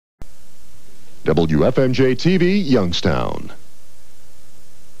WFMJ TV, Youngstown.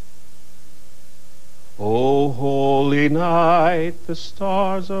 O holy night, the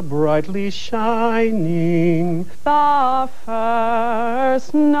stars are brightly shining. The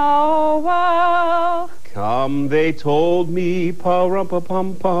first Noel. Come, they told me,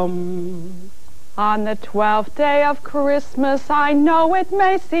 pa-rum-pa-pum-pum. On the 12th day of Christmas, I know it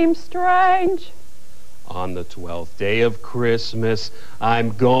may seem strange. On the 12th day of Christmas,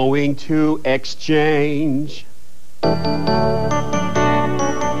 I'm going to exchange.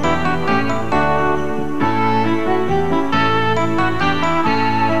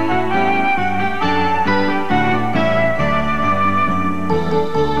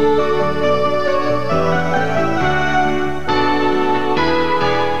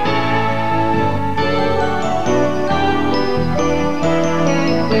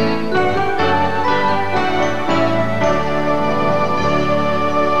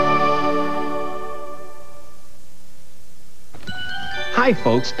 Hi,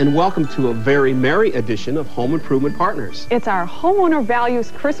 folks, and welcome to a very merry edition of Home Improvement Partners. It's our Homeowner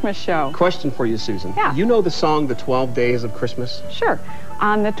Values Christmas show. Question for you, Susan. Yeah. You know the song, The 12 Days of Christmas? Sure.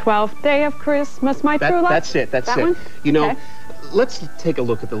 On the 12th day of Christmas, my true love. That's it. That's that it. One? You know, okay. Let's take a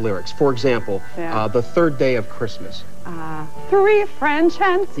look at the lyrics. For example, Yeah. the third day of Christmas. 3 French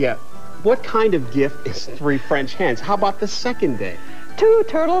hens. Yeah. What kind of gift is 3 French hens? How about the second day? 2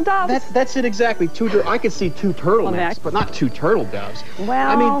 turtle doves. That's it exactly. I could see 2 turtlenecks, but not 2 turtle doves. Well,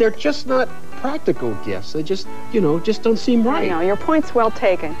 I mean, they're just not practical gifts. They just, just don't seem right. I know, your point's well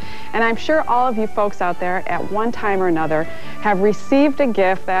taken. And I'm sure all of you folks out there at one time or another have received a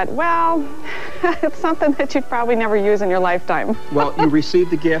gift that, well, it's something that you'd probably never use in your lifetime. Well, you receive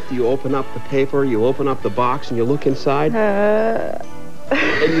the gift, you open up the paper, you open up the box, and you look inside,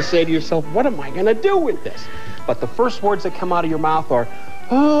 and you say to yourself, what am I going to do with this? But the first words that come out of your mouth are,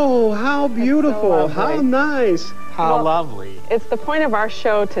 oh, how beautiful, so how nice, how well, lovely. It's the point of our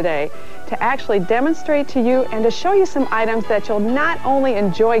show today to actually demonstrate to you and to show you some items that you'll not only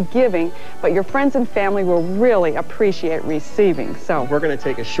enjoy giving, but your friends and family will really appreciate receiving. So we're going to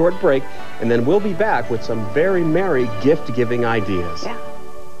take a short break, and then we'll be back with some very merry gift-giving ideas. Yeah.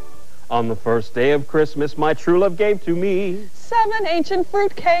 On the first day of Christmas, my true love gave to me 7 ancient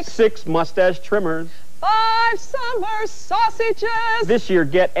fruit cakes, 6 mustache trimmers, 5 summer sausages. This year,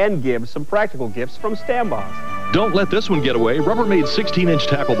 get and give some practical gifts from Stambaugh. Don't let this one get away. Rubbermaid 16-inch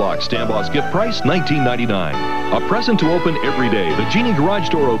tackle box. Stambaugh's gift price, $19.99. A present to open every day. The Genie garage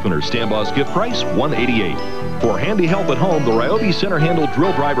door opener. Stambaugh's gift price, $188. For handy help at home, the Ryobi center handle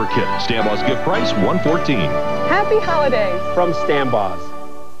drill driver kit. Stambaugh's gift price, $114. Happy holidays. From Stambaugh's.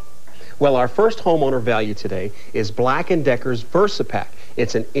 Well, our first homeowner value today is Black & Decker's VersaPack.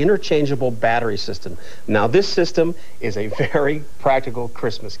 It's an interchangeable battery system. Now, this system is a very practical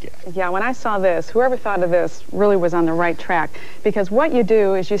Christmas gift. Yeah, when I saw this, whoever thought of this really was on the right track, because what you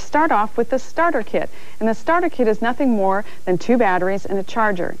do is you start off with the starter kit, and the starter kit is nothing more than 2 batteries and a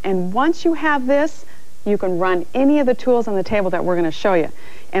charger. And once you have this, you can run any of the tools on the table that we're going to show you.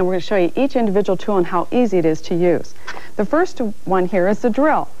 And we're going to show you each individual tool and how easy it is to use. The first one here is the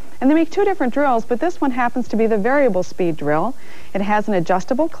drill. And they make 2 different drills, but this one happens to be the variable speed drill. It has an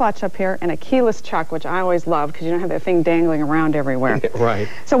adjustable clutch up here and a keyless chuck, which I always love because you don't have that thing dangling around everywhere. Right.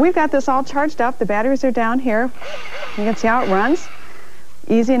 So we've got this all charged up. The batteries are down here. You can see how it runs.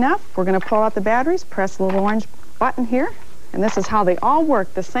 Easy enough. We're going to pull out the batteries, press the little orange button here, and this is how they all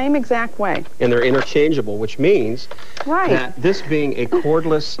work the same exact way. And they're interchangeable, which means that this being a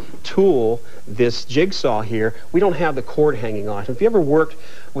cordless tool, this jigsaw here, we don't have the cord hanging on it. If you ever worked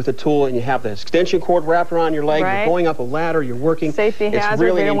with a tool and you have the extension cord wrapped around your leg, you're going up a ladder, you're working, safety hazard, it's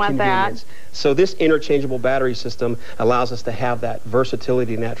really we don't want that. So this interchangeable battery system allows us to have that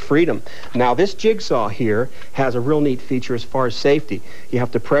versatility and that freedom. Now, this jigsaw here has a real neat feature as far as safety. You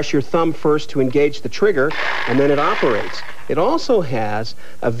have to press your thumb first to engage the trigger, and then it operates. It also has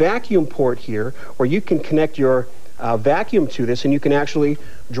a vacuum port here where you can connect your vacuum to this, and you can actually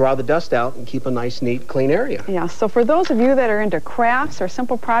draw the dust out and keep a nice, neat, clean area. Yeah, so for those of you that are into crafts or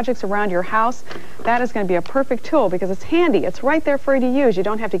simple projects around your house, that is going to be a perfect tool because it's handy. It's right there for you to use. You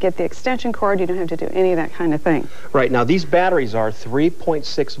don't have to get the extension cord. You don't have to do any of that kind of thing. Right. Now, these batteries are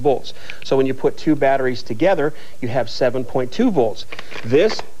 3.6 volts. So when you put 2 batteries together, you have 7.2 volts.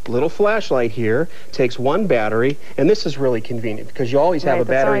 This little flashlight here takes 1 battery, and this is really convenient because you always have a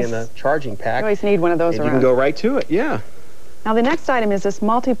battery in the charging pack. You always need one of those and around. You can go right to it, yeah. Now the next item is this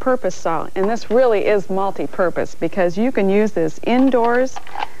multi-purpose saw, and this really is multi-purpose because you can use this indoors,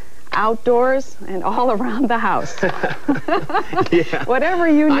 outdoors, and all around the house. Yeah. Whatever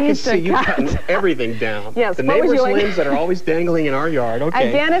you need I can to see you cut. cutting everything down. Yes. The what would neighbor's you like? limbs that are always dangling in our yard. Okay.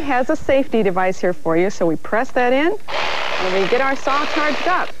 Again, it has a safety device here for you, so we press that in, and we get our saw charged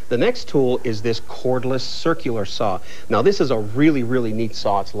up. The next tool is this cordless circular saw. Now, this is a really, really neat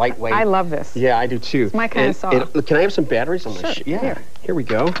saw. It's lightweight. I love this. Yeah, I do too. It's my kind of saw. Can I have some batteries? I'm Sure. yeah. Here we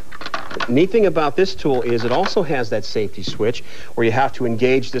go. Neat thing about this tool is it also has that safety switch where you have to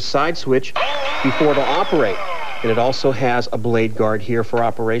engage the side switch before it'll operate. And it also has a blade guard here for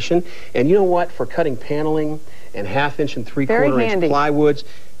operation. And you know what? For cutting paneling and 1/2-inch and 3/4-inch plywoods,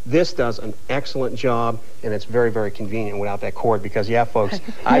 this does an excellent job, and it's very, very convenient without that cord because, yeah, folks,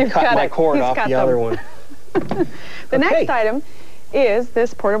 I cut my cord off the other one. The next item is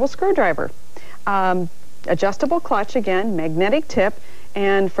this portable screwdriver. Adjustable clutch, again, magnetic tip,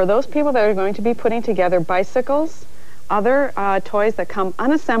 and for those people that are going to be putting together bicycles, other toys that come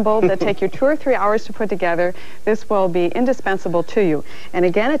unassembled that take you 2 or 3 hours to put together, this will be indispensable to you. And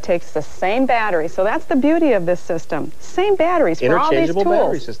again, it takes the same battery, so that's the beauty of this system. Same batteries for all these tools. Interchangeable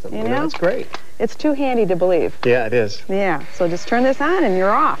battery system. You know, that's great. It's too handy to believe. Yeah, it is. Yeah, so just turn this on and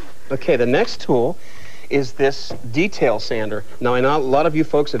you're off. Okay, the next tool is this detail sander. Now, I know a lot of you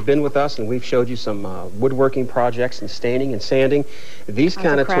folks have been with us, and we've showed you some woodworking projects and staining and sanding. These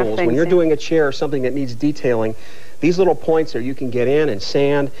kind of tools, when you're doing a chair or something that needs detailing, these little points there you can get in and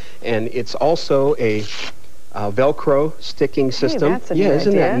sand, and it's also a Velcro sticking system. That's a good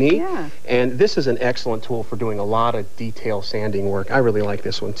isn't that idea. neat? Yeah. And this is an excellent tool for doing a lot of detail sanding work. I really like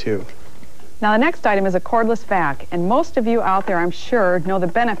this one too. Now the next item is a cordless vac, and most of you out there, I'm sure, know the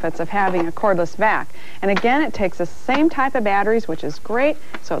benefits of having a cordless vac. And again, it takes the same type of batteries, which is great,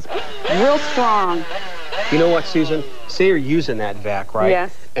 so it's real strong. You know what, Susan? Say you're using that vac, right?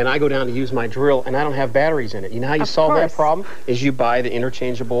 Yes. And I go down to use my drill, and I don't have batteries in it. You know how you solve that problem? Is you buy the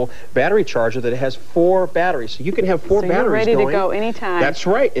interchangeable battery charger that has 4 batteries. So you can have 4 batteries you're ready going. to go anytime. That's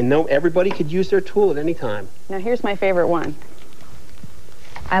right, and everybody could use their tool at any time. Now here's my favorite one.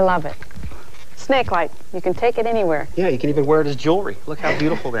 I love it. Snake light. You can take it anywhere. Yeah, you can even wear it as jewelry. Look how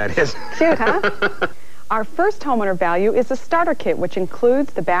beautiful that is. Cute, huh? Our first homeowner value is the starter kit, which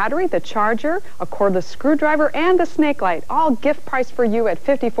includes the battery, the charger, a cordless screwdriver, and the snake light, all gift price for you at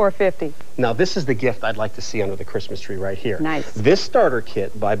 $54.50. Now, this is the gift I'd like to see under the Christmas tree right here. Nice. This starter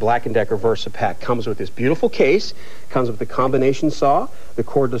kit by Black & Decker VersaPack comes with this beautiful case, comes with the combination saw, the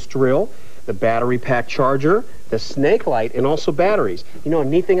cordless drill, the battery pack charger, the snake light, and also batteries. You know, a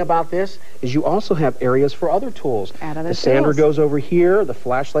neat thing about this is you also have areas for other tools. The sander goes over here, the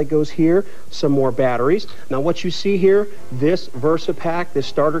flashlight goes here, some more batteries. Now what you see here, this VersaPack, this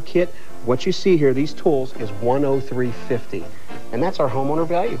starter kit, what you see here, these tools, is $103.50. And that's our homeowner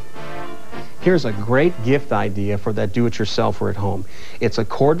value. Here's a great gift idea for that do-it-yourselfer at home. It's a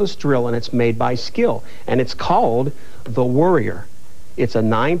cordless drill, and it's made by Skill, and it's called the Warrior. It's a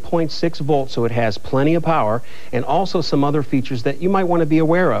 9.6 volt, so it has plenty of power, and also some other features that you might want to be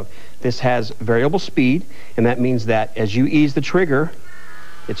aware of. This has variable speed, and that means that as you ease the trigger,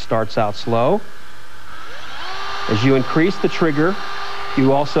 it starts out slow. As you increase the trigger,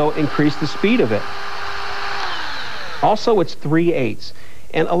 you also increase the speed of it. Also, it's 3/8.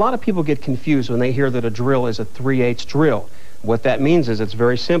 And a lot of people get confused when they hear that a drill is a 3/8 drill. What that means is it's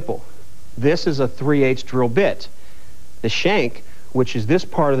very simple. This is a 3/8 drill bit. The shank, which is this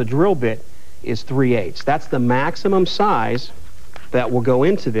part of the drill bit, is 3/8. That's the maximum size that will go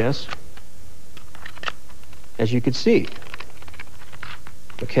into this, as you can see.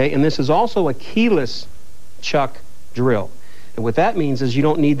 Okay, and this is also a keyless chuck drill. And what that means is you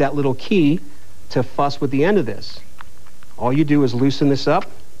don't need that little key to fuss with the end of this. All you do is loosen this up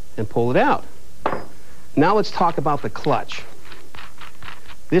and pull it out. Now let's talk about the clutch.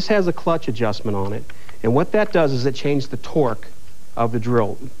 This has a clutch adjustment on it, and what that does is it changes the torque of the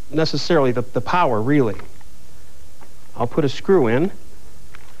drill, necessarily the power, really. I'll put a screw in,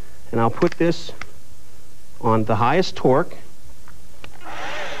 and I'll put this on the highest torque.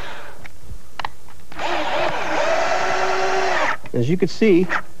 As you can see,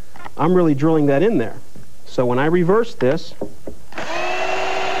 I'm really drilling that in there. So when I reverse this,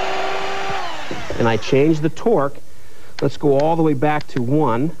 and I change the torque, let's go all the way back to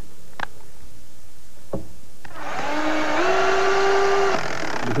 1.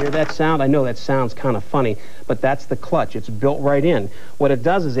 You hear that sound? I know that sounds kind of funny, but that's the clutch. It's built right in. What it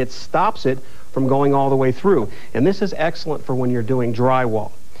does is it stops it from going all the way through. And this is excellent for when you're doing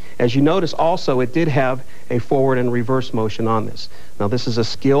drywall. As you notice also, it did have a forward and reverse motion on this. Now this is a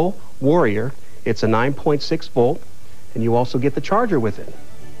Skill Warrior. It's a 9.6 volt, and you also get the charger with it.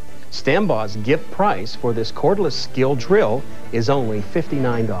 Stambaugh's gift price for this cordless skill drill is only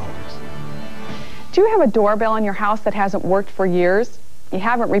 $59. Do you have a doorbell in your house that hasn't worked for years? You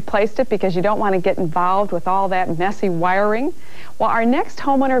haven't replaced it because you don't want to get involved with all that messy wiring? Well, our next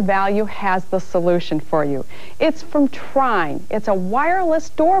homeowner value has the solution for you. It's from Trine. It's a wireless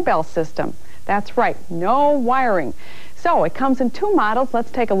doorbell system. That's right, no wiring. So it comes in 2 models.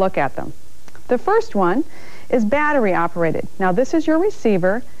 Let's take a look at them. The first one is battery operated. Now this is your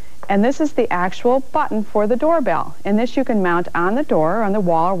receiver, and this is the actual button for the doorbell. And this you can mount on the door or on the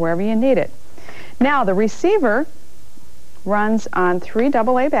wall or wherever you need it. Now the receiver runs on 3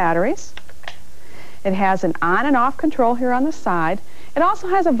 AA batteries. It has an on and off control here on the side. It also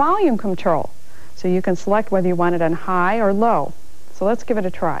has a volume control, so you can select whether you want it on high or low. So let's give it a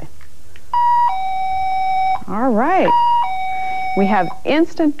try. All right, we have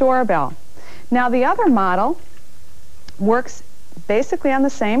instant doorbell. Now the other model works basically on the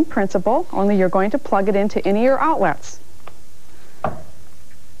same principle, only you're going to plug it into any of your outlets.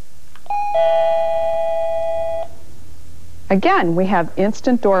 Again, we have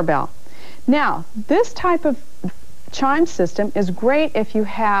instant doorbell. Now, this type of chime system is great if you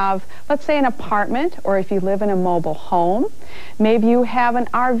have, let's say, an apartment, or if you live in a mobile home. Maybe you have an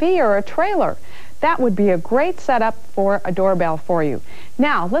RV or a trailer. That would be a great setup for a doorbell for you.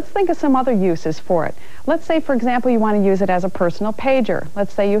 Now, let's think of some other uses for it. Let's say, for example, you want to use it as a personal pager.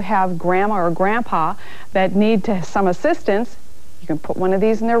 Let's say you have grandma or grandpa that need some assistance. You can put one of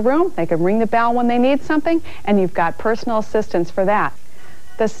these in their room. They can ring the bell when they need something, and you've got personal assistance for that.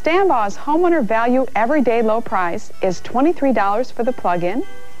 The Stambaugh's homeowner value everyday low price is $23 for the plug-in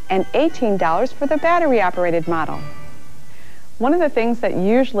and $18 for the battery-operated model. One of the things that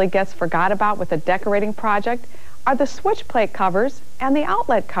usually gets forgot about with a decorating project are the switch plate covers and the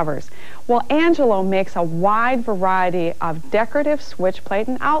outlet covers. Well, Angelo makes a wide variety of decorative switch plate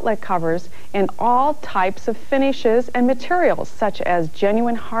and outlet covers in all types of finishes and materials, such as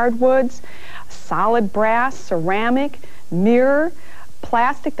genuine hardwoods, solid brass, ceramic, mirror,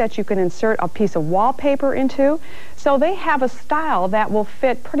 plastic that you can insert a piece of wallpaper into. So they have a style that will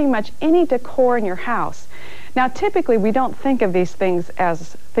fit pretty much any decor in your house. Now, typically we don't think of these things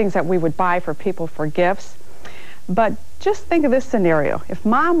as things that we would buy for people for gifts, but just think of this scenario. If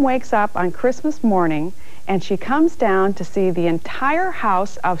Mom wakes up on Christmas morning and she comes down to see the entire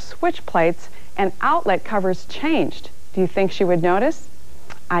house of switch plates and outlet covers changed, do you think she would notice?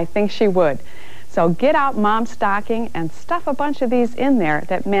 I think she would. So get out Mom's stocking and stuff a bunch of these in there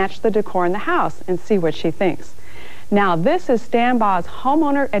that match the decor in the house and see what she thinks. Now, this is Stambaugh's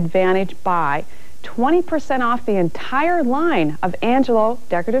Homeowner Advantage Buy, 20% off the entire line of Angelo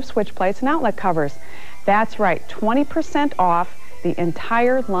decorative switch plates and outlet covers. That's right, 20% off the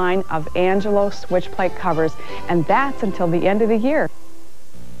entire line of Angelo switch plate covers, and that's until the end of the year.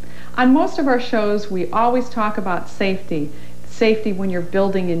 On most of our shows, we always talk about safety. Safety when you're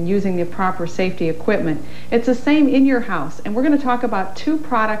building and using the proper safety equipment. It's the same in your house, and we're going to talk about 2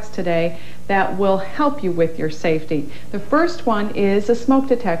 products today that will help you with your safety. The first one is a smoke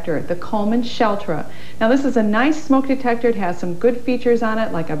detector, the Coleman Sheltra. Now this is a nice smoke detector. It has some good features on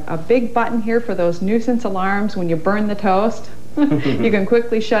it, like a big button here for those nuisance alarms when you burn the toast. You can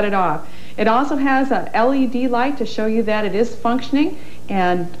quickly shut it off. It also has a LED light to show you that it is functioning,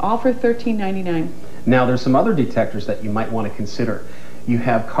 and all for $13.99. Now, there's some other detectors that you might want to consider. You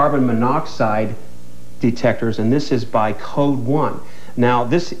have carbon monoxide detectors, and this is by Code 1. Now,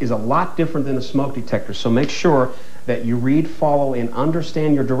 this is a lot different than a smoke detector, so make sure that you read, follow, and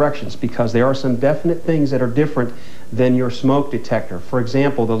understand your directions, because there are some definite things that are different than your smoke detector. For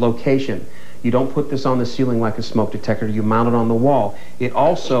example, the location. You don't put this on the ceiling like a smoke detector. You mount it on the wall. It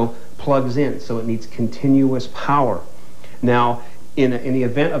also plugs in, so it needs continuous power. Now, in the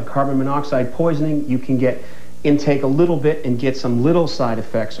event of carbon monoxide poisoning, you can intake a little bit and get some little side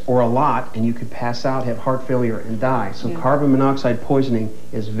effects, or a lot, and you could pass out, have heart failure, and die. So carbon monoxide poisoning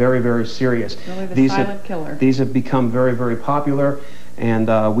is very, very serious. Really the silent killer. These have become very, very popular,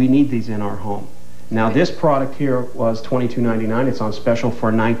 and we need these in our home. Now, this product here was $22.99. It's on special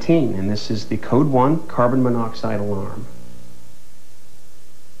for $19, and this is the Code 1 carbon monoxide alarm.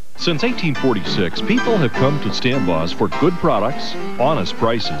 Since 1846, people have come to Stambaugh's for good products, honest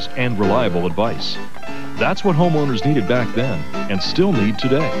prices, and reliable advice. That's what homeowners needed back then, and still need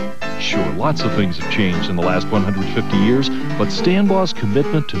today. Sure, lots of things have changed in the last 150 years, but Stambaugh's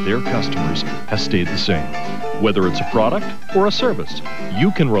commitment to their customers has stayed the same. Whether it's a product or a service,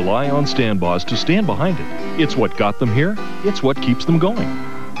 you can rely on Stambaugh's to stand behind it. It's what got them here, it's what keeps them going.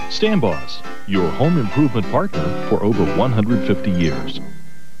 Stambaugh's, your home improvement partner for over 150 years.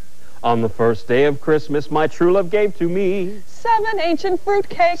 On the first day of Christmas, my true love gave to me 7 ancient fruit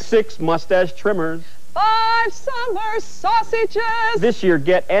cakes, 6 mustache trimmers, 5 summer sausages. This year,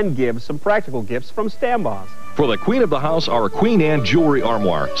 get and give some practical gifts from Stambaugh's. For the queen of the house, our Queen Anne jewelry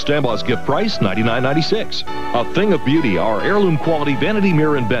armoire. Stambaugh's gift price, $99.96. A thing of beauty, our heirloom quality vanity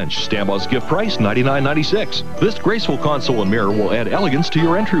mirror and bench. Stambaugh's gift price, $99.96. This graceful console and mirror will add elegance to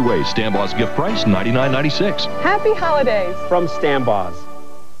your entryway. Stambaugh's gift price, $99.96. Happy holidays. From Stambaugh's.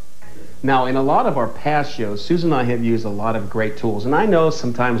 Now, in a lot of our past shows, Susan and I have used a lot of great tools, and I know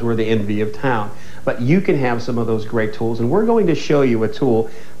sometimes we're the envy of town, but you can have some of those great tools, and we're going to show you a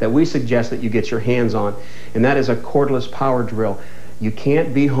tool that we suggest that you get your hands on, and that is a cordless power drill. You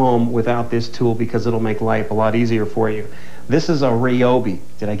can't be home without this tool because it'll make life a lot easier for you. This is a Ryobi.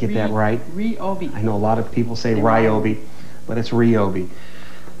 Did I get that right? Ryobi. I know a lot of people say Ryobi, but it's Ryobi.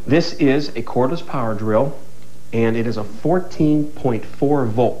 This is a cordless power drill, and it is a 14.4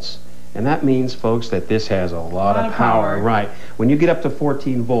 volts. And that means, folks, that this has a lot of power. Right. When you get up to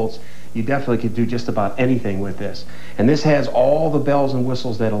 14 volts, you definitely could do just about anything with this. And this has all the bells and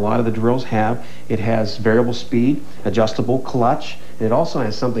whistles that a lot of the drills have. It has variable speed, adjustable clutch, and it also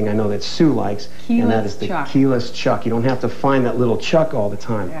has something I know that Sue likes, and that is the keyless chuck. You don't have to find that little chuck all the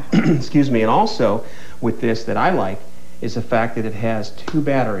time. Yeah. Excuse me. And also, with this that I like, is the fact that it has 2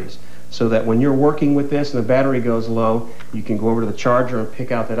 batteries. So that when you're working with this and the battery goes low, you can go over to the charger and pick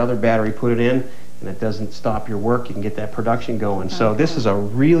out that other battery, put it in, and it doesn't stop your work. You can get that production going. So this is a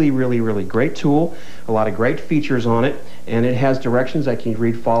really, really, really great tool, a lot of great features on it, and it has directions that you can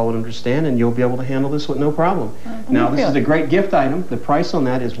read, follow, and understand, and you'll be able to handle this with no problem. Now, this is a great gift item. The price on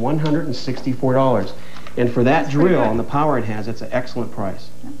that is $164. And for that drill and the power it has, it's an excellent price.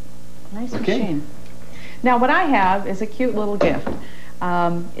 Nice machine. Now, what I have is a cute little gift.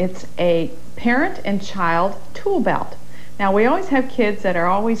 It's a parent and child tool belt. Now, we always have kids that are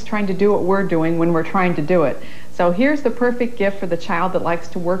always trying to do what we're doing when we're trying to do it. So here's the perfect gift for the child that likes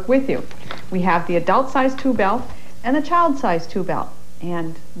to work with you. We have the adult-sized tool belt and the child-sized tool belt.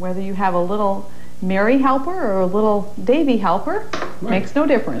 And whether you have a little Mary helper or a little Davy helper, makes no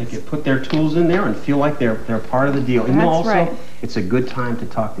difference. They can put their tools in there and feel like they're part of the deal. And also, it's a good time to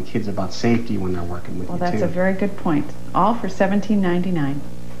talk to kids about safety when they're working with you, too. Well, that's a very good point. All for $17.99.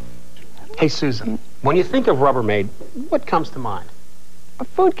 Hey, Susan, when you think of Rubbermaid, what comes to mind?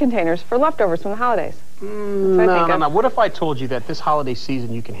 Food containers for leftovers from the holidays. No. What if I told you that this holiday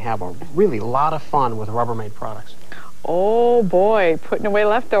season you can have a really lot of fun with Rubbermaid products? Oh boy, putting away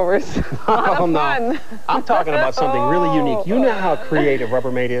leftovers. A lot of fun. I'm talking about something really unique. You know how creative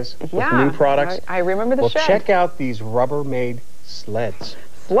Rubbermaid is with new products? I remember the shed. Well, check out these Rubbermaid sleds.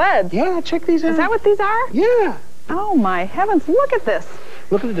 Sleds? Yeah, check these out. Is that what these are? Yeah. Oh my heavens, look at this.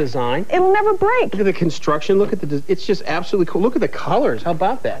 Look at the design. It'll never break. Look at the construction. Look at it's just absolutely cool. Look at the colors. How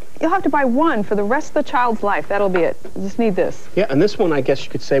about that? You'll have to buy one for the rest of the child's life. That'll be it. You just need this. Yeah, and this one I guess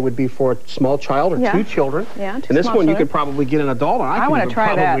you could say would be for a small child or 2 children. Yeah, 2 And this small one children. you could probably get an adult on. I want to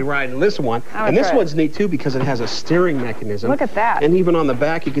try probably ride in this one. And this one's neat too because it has a steering mechanism. Look at that. And even on the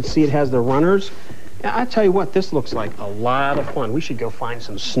back you can see it has the runners. I tell you what, this looks like a lot of fun. We should go find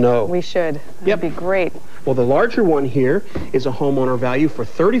some snow. We should. That'd be great. Well, the larger one here is a homeowner value for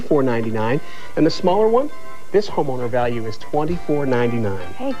 $34.99, and the smaller one, this homeowner value is $24.99.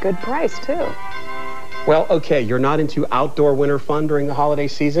 Hey, good price too. Well, okay, you're not into outdoor winter fun during the holiday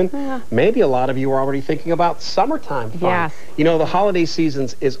season. Maybe a lot of you are already thinking about summertime fun. Yes. You know, the holiday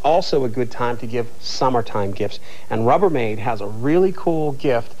seasons is also a good time to give summertime gifts, and Rubbermaid has a really cool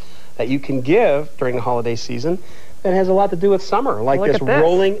gift that you can give during the holiday season that has a lot to do with summer, like this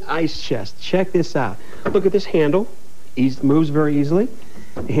rolling ice chest. Check this out. Look at this handle. Moves very easily.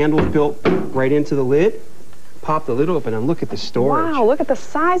 The handle's built right into the lid. Pop the lid open and look at the storage. Wow, look at the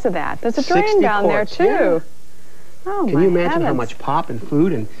size of that. There's a drain down there, too. Yeah. Oh, Can you imagine how much pop and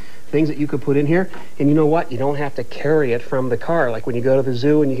food and things that you could put in here? And you know what? You don't have to carry it from the car. Like when you go to the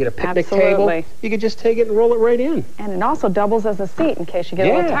zoo and you get a picnic table, you could just take it and roll it right in. And it also doubles as a seat in case you get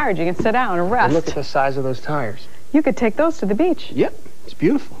a little tired. You can sit down and rest. And look at the size of those tires. You could take those to the beach. Yep, it's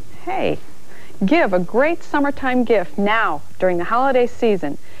beautiful. Hey, give a great summertime gift now during the holiday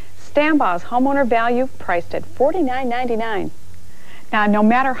season. Stambaugh's homeowner value priced at $49.99. Now, no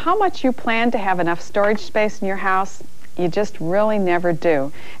matter how much you plan to have enough storage space in your house, you just really never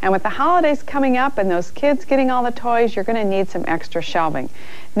do. And with the holidays coming up and those kids getting all the toys, you're going to need some extra shelving.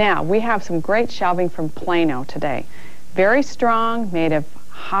 Now, we have some great shelving from Plano today. Very strong, made of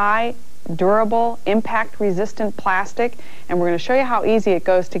high, durable, impact-resistant plastic, and we're going to show you how easy it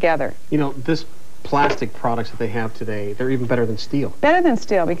goes together. You know, this plastic products that they have today, they're even better than steel. Better than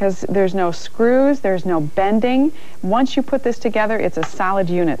steel because there's no screws, there's no bending. Once you put this together, it's a solid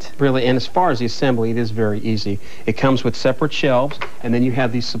unit. Really, and as far as the assembly, it is very easy. It comes with separate shelves, and then you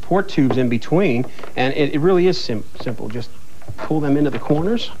have these support tubes in between, and it really is simple. Just pull them into the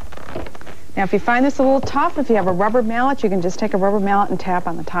corners. Now, if you find this a little tough, if you have a rubber mallet, you can just take a rubber mallet and tap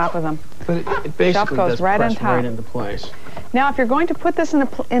on the top of them. But it basically goes does right press on top. right into place. Now, if you're going to put this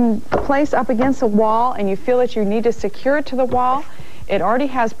in place up against a wall and you feel that you need to secure it to the wall, it already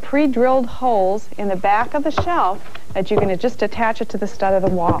has pre-drilled holes in the back of the shelf that you can just attach it to the stud of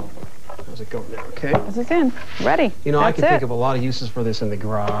the wall. How's it going now? Okay. This is in. Ready. You know, I That's can think of a lot of uses for this in the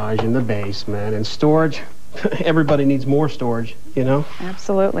garage, in the basement, and storage. Everybody needs more storage, you know?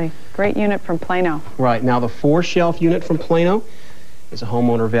 Absolutely. Great unit from Plano. Right. Now, the 4-shelf unit from Plano is a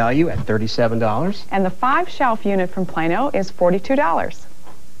homeowner value at $37. And the 5-shelf unit from Plano is $42.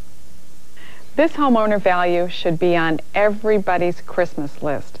 This homeowner value should be on everybody's Christmas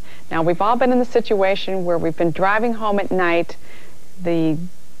list. Now, we've all been in the situation where we've been driving home at night, the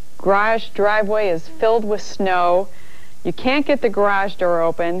garage driveway is filled with snow, you can't get the garage door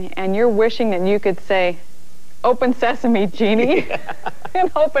open, and you're wishing that you could say, "Open sesame, Jeannie,"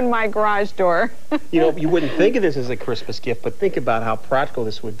 and open my garage door. You know, you wouldn't think of this as a Christmas gift, but think about how practical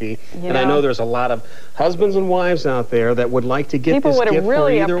this would be. And I know there's a lot of husbands and wives out there that would like to get this gift for either or, right? People would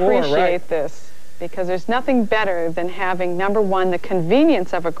really appreciate this, because there's nothing better than having, number one, the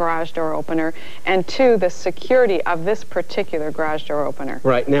convenience of a garage door opener, and two, the security of this particular garage door opener.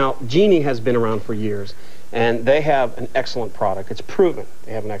 Right. Now, Jeannie has been around for years, and they have an excellent product. It's proven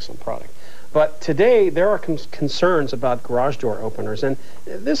they have an excellent product. But today, there are concerns about garage door openers, and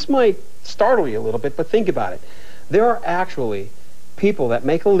this might startle you a little bit, but think about it. There are actually people that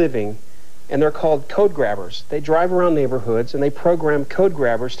make a living, and they're called code grabbers. They drive around neighborhoods, and they program code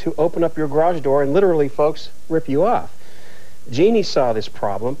grabbers to open up your garage door and literally, folks, rip you off. Jeannie saw this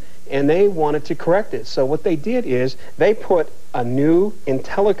problem, and they wanted to correct it. So what they did is they put a new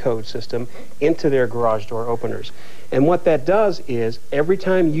IntelliCode system into their garage door openers. And what that does is every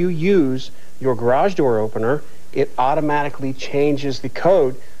time you use your garage door opener, it automatically changes the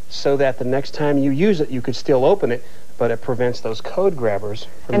code so that the next time you use it, you could still open it, but it prevents those code grabbers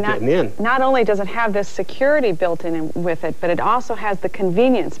from getting in. Not only does it have this security built in with it, but it also has the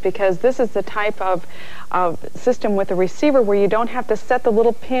convenience, because this is the type of system with a receiver where you don't have to set the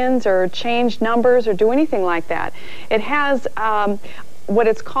little pins or change numbers or do anything like that. It has what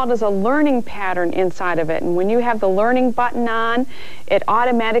it's called as a learning pattern inside of it, and when you have the learning button on, it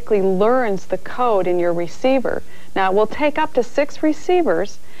automatically learns the code in your receiver. Now, it will take up to 6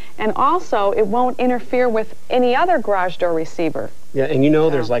 receivers, and also it won't interfere with any other garage door receiver. Yeah, and you know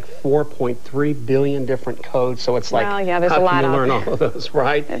there's like 4.3 billion different codes, so it's like, well, yeah, there's how a lot can you out learn there. all of those,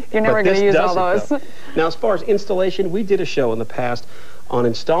 right? You're never going to use all those. Now, as far as installation, we did a show in the past on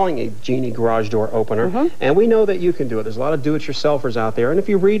installing a Jeannie garage door opener, and we know that you can do it. There's a lot of do-it-yourselfers out there, and if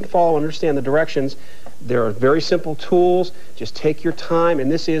you read, follow, understand the directions, there are very simple tools. Just take your time, and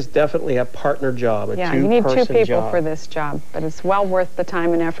this is definitely a partner job, a yeah, you need 2 people job for this job, but it's well worth the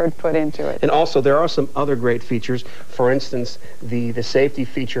time and effort put into it. And also, there are some other great features. For instance, the safety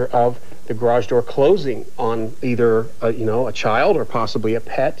feature of the garage door closing on either a child or possibly a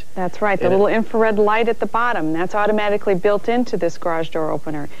pet. That's right. The little infrared light at the bottom, that's automatically built into this garage door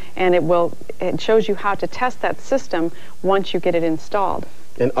opener, and it shows you how to test that system once you get it installed.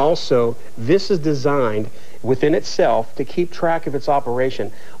 And also, this is designed within itself to keep track of its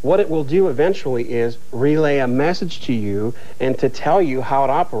operation. What it will do eventually is relay a message to you and to tell you how it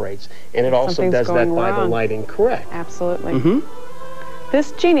operates. And it also does that by the lighting, correct? Absolutely.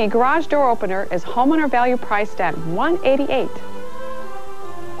 This Jeannie garage door opener is homeowner value priced at $188.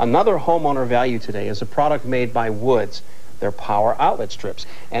 Another homeowner value today is a product made by Woods. They're power outlet strips.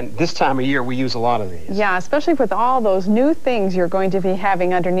 And this time of year, we use a lot of these. Yeah, especially with all those new things you're going to be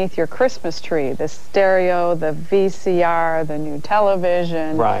having underneath your Christmas tree. The stereo, the VCR, the new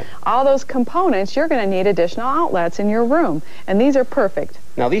television. Right. All those components, you're going to need additional outlets in your room. And these are perfect.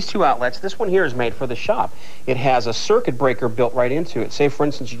 Now, these 2 outlets, this one here is made for the shop. It has a circuit breaker built right into it. Say, for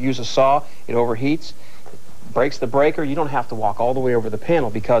instance, you use a saw, it overheats, breaks the breaker, you don't have to walk all the way over the panel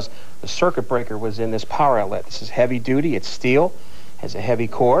because the circuit breaker was in this power outlet. This is heavy duty, it's steel, has a heavy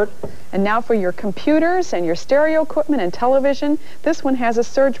cord. And now for your computers and your stereo equipment and television, this one has a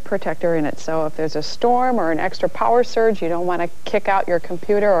surge protector in it. So if there's a storm or an extra power surge, you don't want to kick out your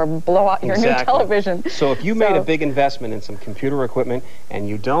computer or blow out your new television. So if you made a big investment in some computer equipment and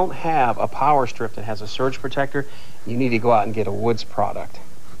you don't have a power strip that has a surge protector, you need to go out and get a Woods product.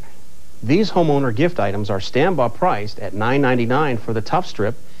 These homeowner gift items are Stambaugh priced at $9.99 for the tough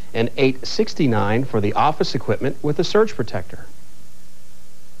strip and $869 for the office equipment with a surge protector.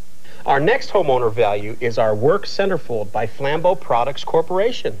 Our next homeowner value is our work centerfold by Stambaugh Products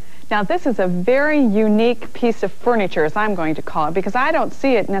Corporation. Now, this is a very unique piece of furniture, as I'm going to call it, because I don't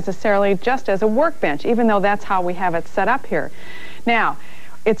see it necessarily just as a workbench, even though that's how we have it set up here. Now,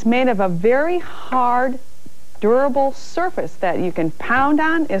 it's made of a very hard, durable surface that you can pound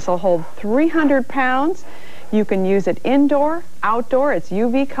on. It'll hold 300 pounds. You can use it indoor, outdoor. It's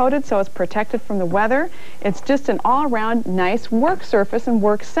UV coated, so it's protected from the weather. It's just an all-around nice work surface and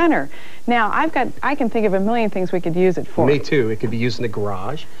work center. Now, I can think of a million things we could use it for. Me too. It could be used in the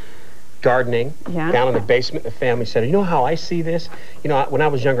garage, gardening, down in the basement, the family center. You know how I see this? You know, when I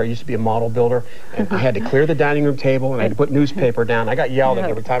was younger, I used to be a model builder, and I had to clear the dining room table, and I had to put newspaper down. I got yelled at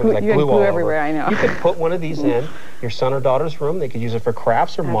every time. It was like glue all everywhere, over. I know. You could put one of these in your son or daughter's room. They could use it for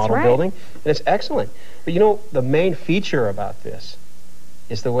crafts or model building, and it's excellent. But you know, the main feature about this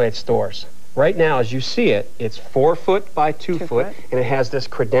is the way it stores. Right now, as you see it, it's 4 foot by 2 foot, and it has this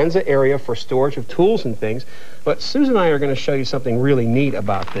credenza area for storage of tools and things. But Susan and I are going to show you something really neat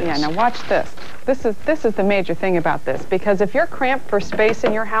about this. Yeah, now watch this. This is the major thing about this, because if you're cramped for space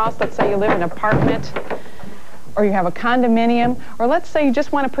in your house, let's say you live in an apartment, or you have a condominium, or let's say you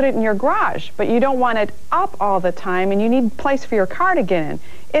just want to put it in your garage, but you don't want it up all the time and you need a place for your car to get in.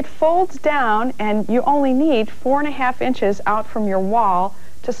 It folds down, and you only need 4.5 inches out from your wall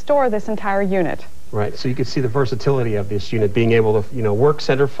to store this entire unit. Right, so you can see the versatility of this unit, being able to, you know, work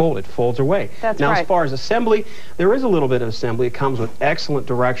center fold, it folds away. That's now, right. As far as assembly, there is a little bit of assembly. It comes with excellent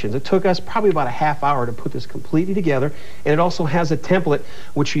directions. It took us probably about a half hour to put this completely together, and it also has a template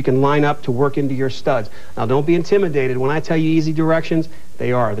which you can line up to work into your studs. Now, don't be intimidated. When I tell you easy directions,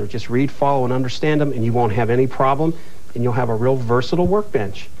 they are. They're just read, follow, and understand them, and you won't have any problem, and you'll have a real versatile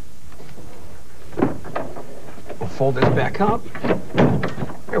workbench. We'll fold this back up.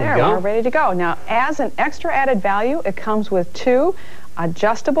 There we go. We're ready to go. Now, as an extra added value, it comes with 2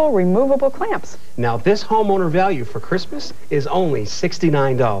 adjustable, removable clamps. Now, this homeowner value for Christmas is only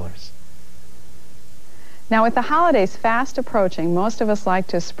 $69. Now, with the holidays fast approaching, most of us like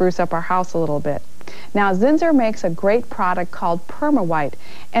to spruce up our house a little bit. Now, Zinsser makes a great product called Perma-White,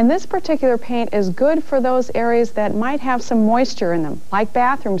 and this particular paint is good for those areas that might have some moisture in them, like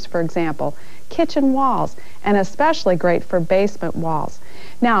bathrooms, for example, kitchen walls, and especially great for basement walls.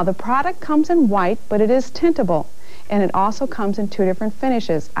 Now, the product comes in white, but it is tintable, and it also comes in 2 different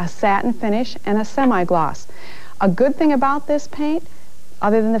finishes, a satin finish and a semi-gloss. A good thing about this paint,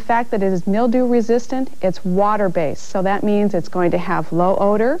 other than the fact that it is mildew resistant, it's water-based, so that means it's going to have low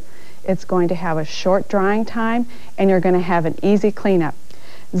odor, it's going to have a short drying time, and you're going to have an easy cleanup.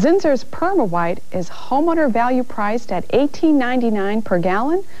 Zinsser's Perma-White is homeowner value priced at $18.99 per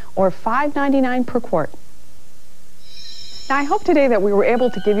gallon or $5.99 per quart. Now, I hope today that we were able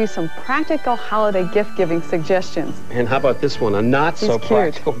to give you some practical holiday gift-giving suggestions. And how about this one, a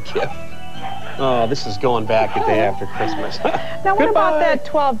not-so-practical gift? Oh, this is going back the day after Christmas. Now, what about that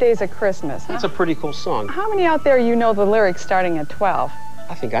 12 Days of Christmas? That's a pretty cool song. How many out there you know the lyrics starting at 12?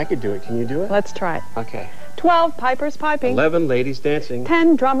 I think I could do it. Can you do it? Let's try it. Okay. 12 pipers piping. 11 ladies dancing.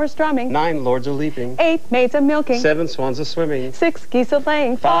 10 drummers drumming. 9 lords a leaping. 8 maids a milking. 7 swans a swimming. 6 geese a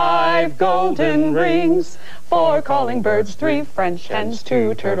laying. 5 golden rings. 4 calling birds. 3 French hens.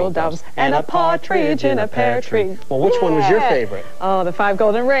 2 turtle doves. And a partridge in a pear tree. Well, which one was your favorite? Oh, the 5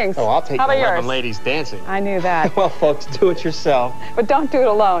 golden rings. Oh, I'll take How the about 11 yours? ladies dancing. I knew that. Well, folks, do it yourself. But don't do it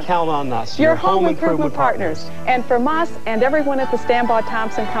alone. Count on us. Your home improvement partners. And from us and everyone at the Stambaugh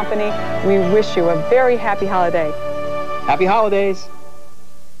Thompson Company, we wish you a very happy holiday. Happy holidays.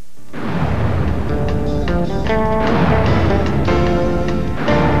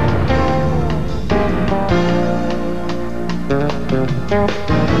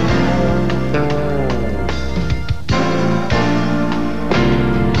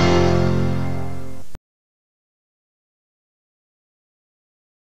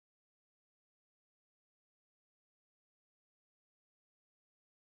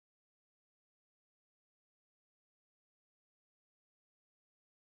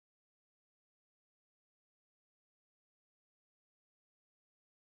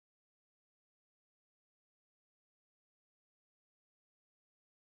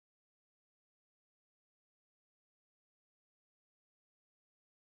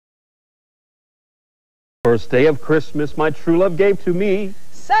 First day of Christmas, my true love gave to me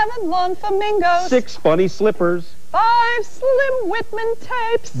 7 lawn flamingos. 6 funny slippers. 5 slim Whitman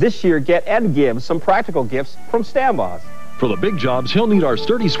tapes. This year, get and give some practical gifts from Stambaugh. For the big jobs, he'll need our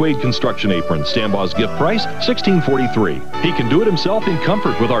sturdy suede construction apron. Stambaugh's gift price, $16.43. He can do it himself in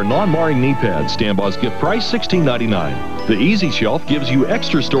comfort with our non-marring knee pads. Stambaugh's gift price, $16.99. The Easy Shelf gives you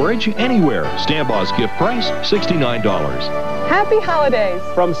extra storage anywhere. Stambaugh's gift price, $69. Happy holidays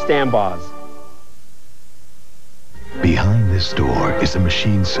From Stambaugh's. Behind this door is a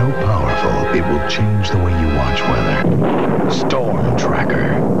machine so powerful it will change the way you watch weather. Storm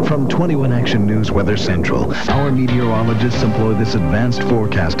Tracker. From 21 Action News Weather Central, our meteorologists employ this advanced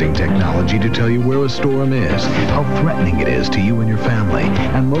forecasting technology to tell you where a storm is, how threatening it is to you and your family,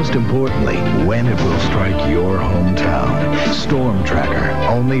 and most importantly, when it will strike your hometown. Storm Tracker,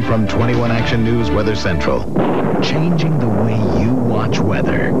 only from 21 Action News Weather Central. Changing the way you watch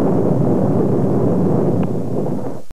weather.